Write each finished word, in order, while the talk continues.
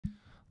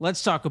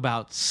let's talk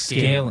about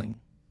scaling.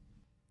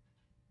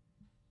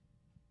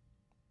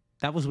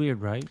 That was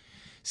weird, right?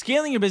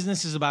 Scaling your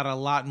business is about a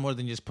lot more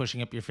than just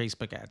pushing up your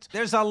Facebook ads.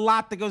 There's a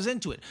lot that goes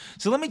into it.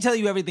 So let me tell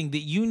you everything that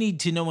you need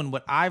to know and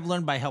what I've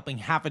learned by helping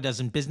half a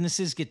dozen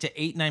businesses get to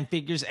 8-9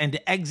 figures and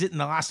to exit in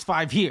the last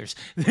 5 years.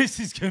 This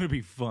is going to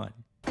be fun.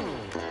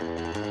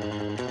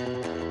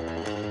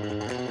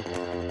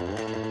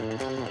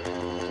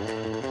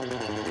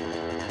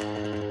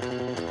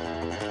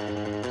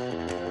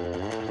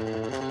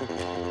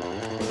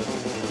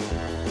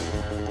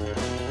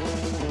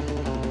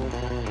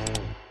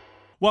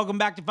 Welcome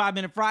back to 5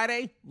 Minute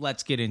Friday.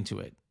 Let's get into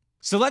it.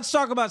 So let's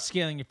talk about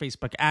scaling your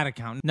Facebook ad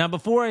account. Now,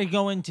 before I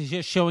go into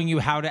just showing you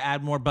how to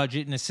add more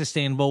budget in a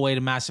sustainable way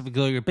to massively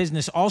grow your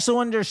business, also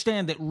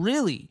understand that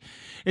really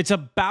it's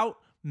about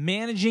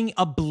managing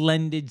a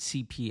blended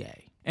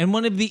CPA. And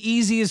one of the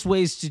easiest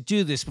ways to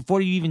do this before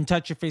you even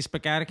touch your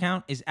Facebook ad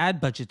account is add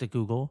budget to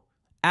Google,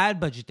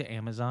 add budget to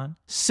Amazon,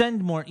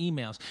 send more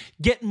emails,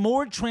 get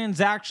more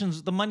transactions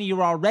with the money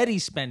you're already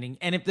spending.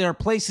 And if there are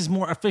places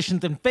more efficient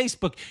than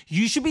Facebook,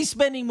 you should be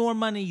spending more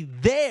money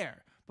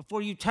there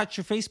before you touch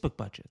your Facebook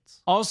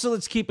budgets. Also,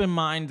 let's keep in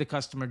mind the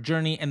customer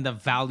journey and the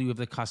value of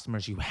the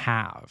customers you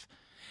have.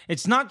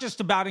 It's not just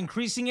about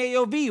increasing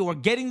AOV or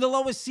getting the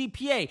lowest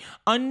CPA.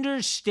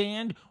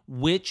 Understand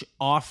which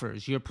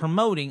offers you're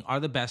promoting are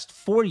the best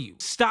for you.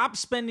 Stop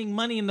spending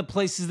money in the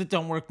places that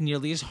don't work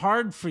nearly as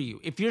hard for you.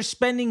 If you're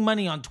spending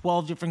money on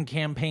 12 different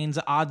campaigns,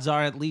 odds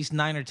are at least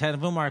 9 or 10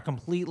 of them are a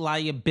complete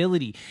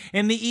liability.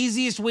 And the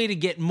easiest way to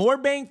get more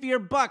bang for your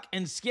buck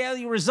and scale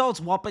your results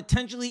while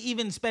potentially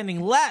even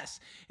spending less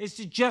is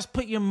to just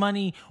put your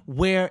money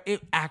where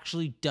it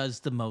actually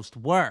does the most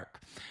work.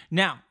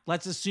 Now,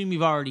 let's assume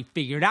you've already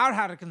figured out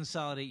how to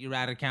consolidate your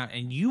ad account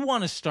and you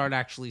want to start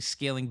actually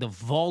scaling the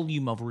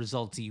volume of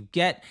results you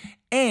get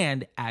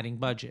and adding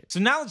budget. So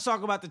now let's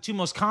talk about the two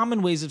most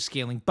common ways of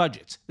scaling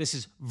budgets. This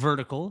is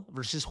vertical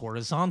versus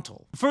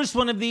horizontal. The first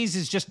one of these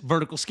is just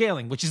vertical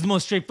scaling, which is the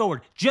most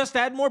straightforward. Just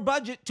add more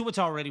budget to what's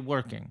already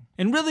working.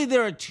 And really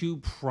there are two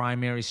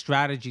primary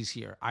strategies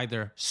here,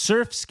 either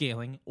surf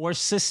scaling or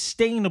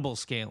sustainable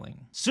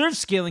scaling. Surf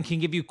scaling can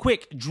give you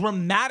quick,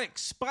 dramatic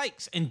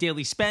spikes in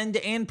daily spend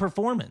and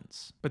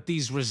performance. But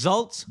these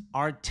results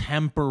are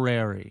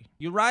temporary.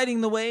 You're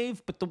riding the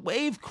wave, but the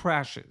wave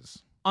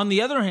crashes. On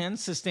the other hand,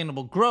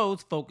 sustainable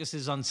growth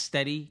focuses on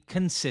steady,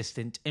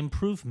 consistent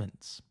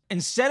improvements.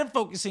 Instead of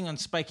focusing on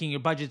spiking your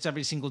budgets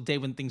every single day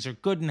when things are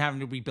good and having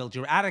to rebuild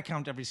your ad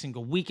account every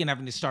single week and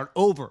having to start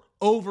over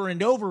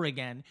and over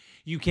again,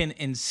 you can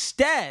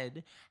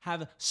instead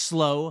have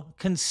slow,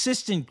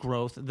 consistent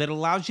growth that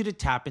allows you to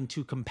tap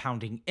into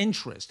compounding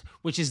interest,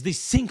 which is the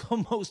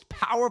single most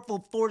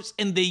powerful force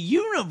in the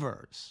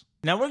universe.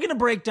 Now, we're going to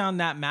break down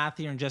that math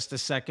here in just a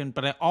second,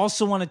 but I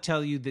also want to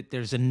tell you that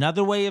there's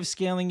another way of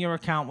scaling your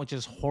account, which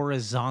is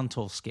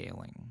horizontal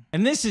scaling.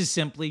 And this is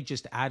simply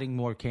just adding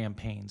more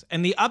campaigns.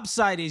 And the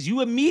upside is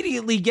you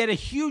immediately get a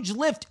huge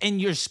lift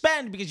in your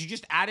spend because you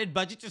just added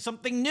budget to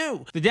something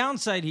new. The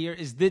downside here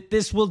is that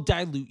this will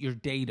dilute your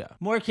data.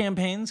 More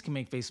campaigns can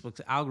make Facebook's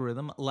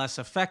algorithm less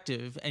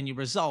effective and your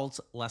results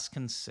less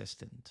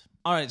consistent.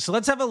 All right, so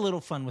let's have a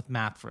little fun with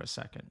math for a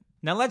second.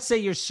 Now, let's say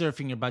you're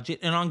surfing your budget,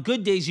 and on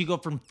good days, you go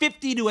from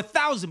 50 to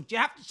 1,000, but you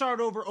have to start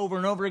over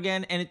and over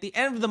again, and at the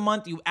end of the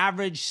month, you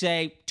average,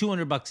 say,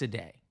 $200 a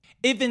day.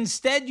 If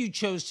instead you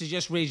chose to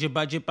just raise your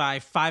budget by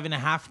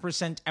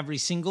 5.5% every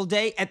single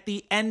day, at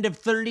the end of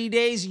 30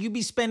 days, you'd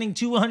be spending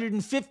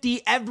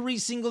 $250 every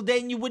single day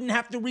and you wouldn't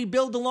have to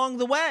rebuild along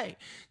the way.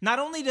 Not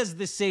only does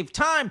this save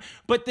time,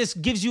 but this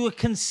gives you a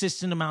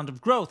consistent amount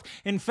of growth.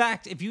 In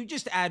fact, if you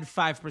just add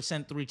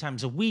 5% 3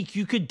 times a week,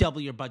 you could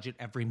double your budget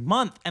every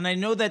month. And I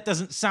know that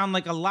doesn't sound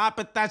like a lot,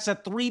 but that's a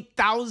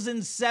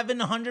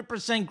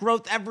 3,700%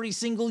 growth every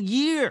single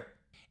year.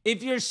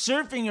 If you're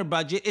surfing your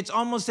budget, it's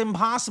almost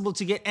impossible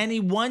to get any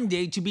one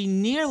day to be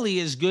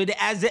nearly as good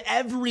as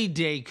every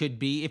day could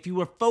be if you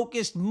were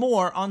focused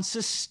more on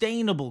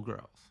sustainable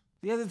growth.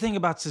 The other thing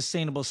about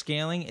sustainable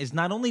scaling is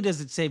not only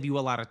does it save you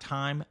a lot of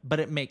time, but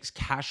it makes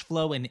cash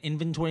flow and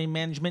inventory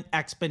management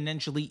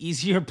exponentially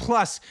easier.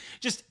 Plus,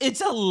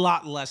 it's a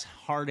lot less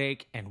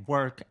heartache and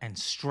work and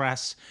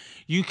stress.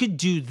 You could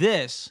do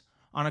this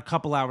on a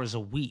couple hours a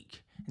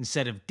week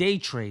instead of day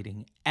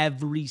trading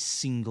every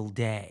single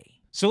day.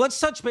 So let's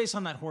touch base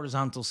on that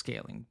horizontal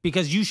scaling,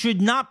 because you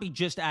should not be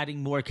just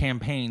adding more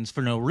campaigns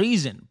for no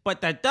reason,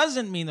 but that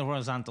doesn't mean the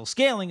horizontal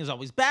scaling is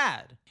always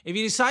bad. If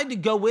you decide to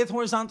go with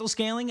horizontal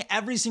scaling,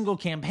 every single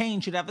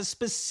campaign should have a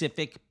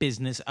specific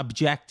business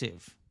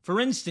objective. For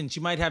instance,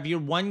 you might have your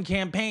one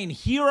campaign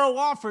hero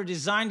offer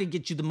designed to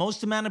get you the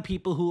most amount of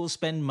people who will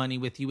spend money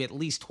with you at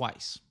least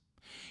twice.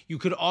 You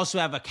could also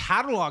have a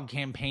catalog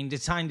campaign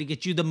designed to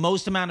get you the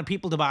most amount of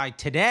people to buy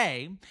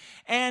today,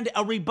 and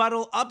a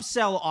rebuttal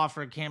upsell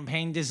offer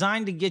campaign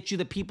designed to get you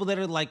the people that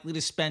are likely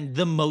to spend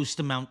the most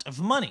amount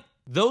of money.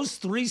 Those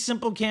 3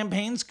 simple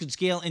campaigns could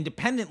scale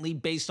independently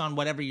based on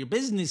whatever your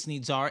business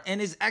needs are, and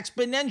is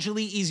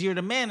exponentially easier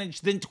to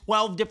manage than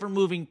 12 different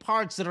moving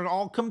parts that are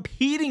all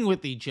competing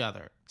with each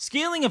other.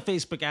 Scaling a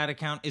Facebook ad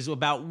account is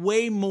about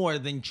way more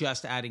than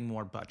just adding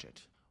more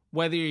budget.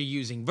 Whether you're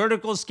using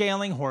vertical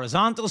scaling,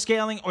 horizontal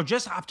scaling, or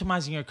just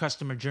optimizing your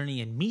customer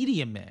journey and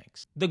media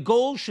mix, the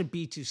goal should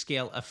be to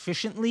scale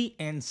efficiently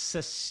and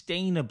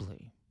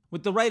sustainably.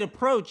 With the right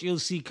approach, you'll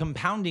see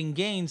compounding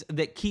gains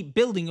that keep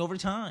building over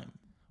time,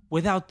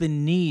 without the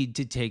need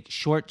to take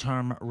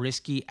short-term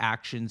risky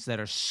actions that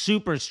are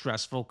super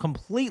stressful,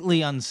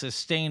 completely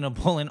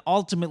unsustainable, and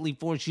ultimately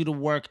force you to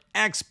work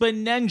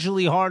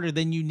exponentially harder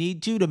than you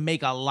need to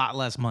make a lot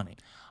less money.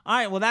 All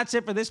right, well, that's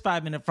it for this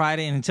 5 Minute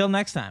Friday, and until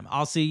next time,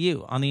 I'll see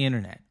you on the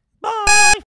internet.